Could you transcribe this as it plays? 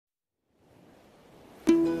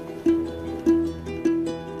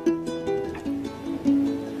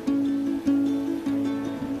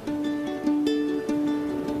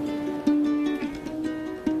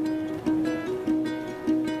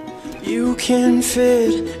can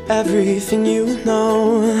fit everything you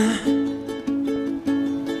know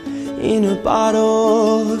in a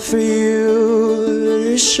bottle for you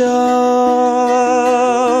to show.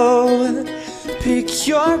 Pick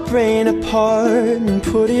your brain apart and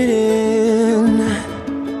put it in,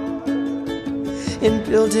 and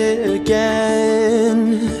build it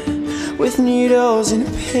again with needles and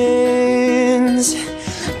pins.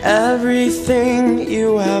 Everything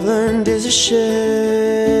you have learned is a ship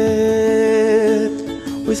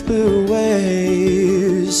with blue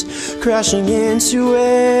waves crashing into it.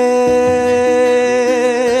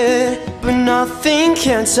 But nothing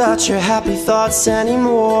can touch your happy thoughts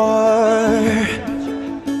anymore.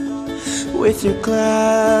 With your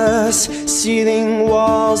glass ceiling,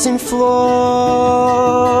 walls and floor.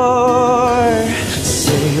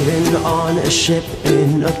 Sailing on a ship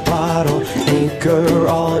in a bottle, anchor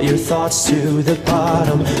all your thoughts to the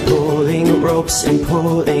bottom, pulling ropes and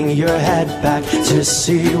pulling your head back to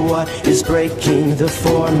see what is breaking the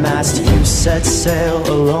foremast. You set sail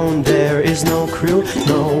alone, there is no crew,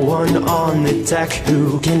 no one on the deck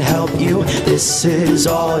who can help you. This is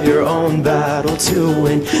all your own battle to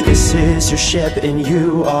win. This is your ship and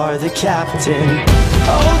you are the captain.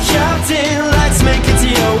 Oh captain, let's make a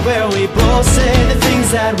deal where we both say the things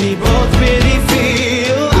that we both really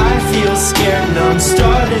feel. I feel scared and I'm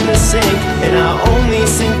starting to sink, and I only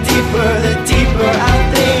sink deeper the deeper I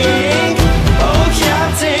think. Oh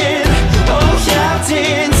captain,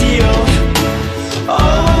 deal.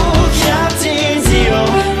 Oh captain, deal.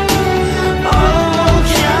 Oh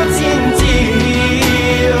captain,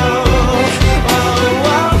 deal. Oh,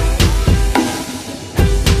 oh.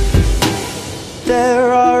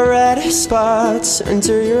 There are red spots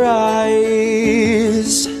under your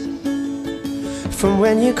eyes from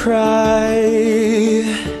when you cry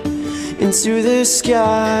into the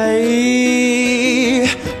sky.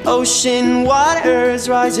 Ocean waters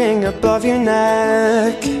rising above your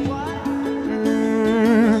neck.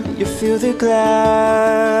 You feel the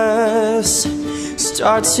glass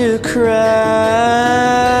start to crack.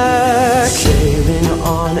 Sailing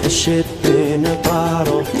on a ship in a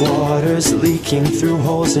bottle, water's leaking through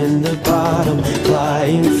holes in the bottom,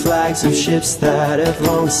 flying flags of ships that have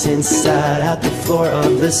long since sat at the floor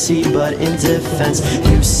of the sea. But in defense,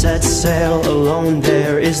 you set sail alone,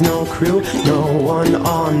 there is no crew, no one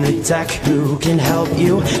on the deck who can help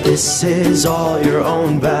you. This is all your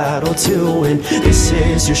own battle to win. This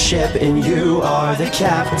is your ship and you are the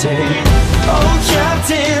captain. Oh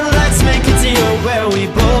captain, let's make a deal where we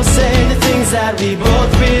both say the things that we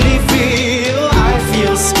both really feel. I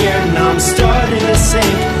feel scared and I'm starting to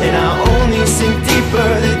sink, and I only sink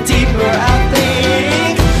deeper the deeper I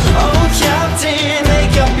think. Oh captain,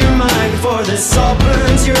 make up your mind before the salt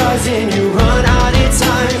burns your eyes and you run out of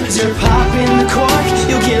time. As you're popping the cork,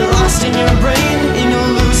 you'll get lost in your brain, and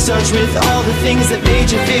you'll lose touch with all the things that made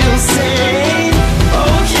you feel sane.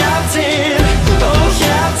 Oh captain,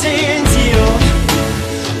 deal.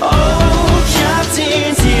 Oh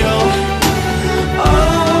captain, deal.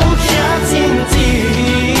 Oh captain,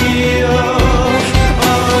 deal. Oh, oh.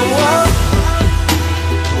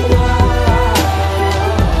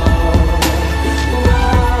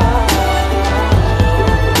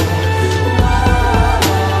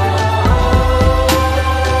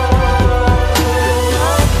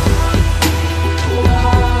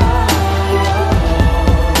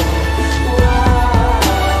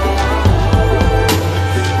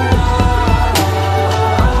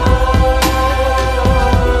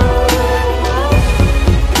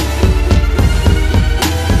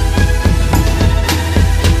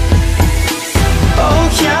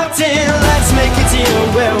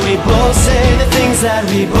 Where we both say the things that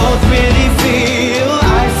we both really feel.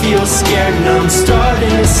 I feel scared and I'm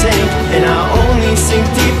starting to sink, and I only sink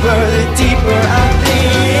deeper the deeper I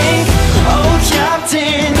think. Oh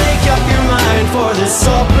captain, make up your mind, for the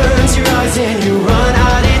salt burns your eyes and you run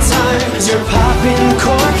out of time. As you're popping the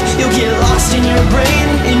cork, you'll get lost in your brain,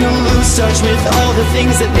 and you'll lose touch with all the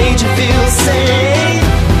things that made you feel sane.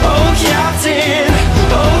 Oh captain,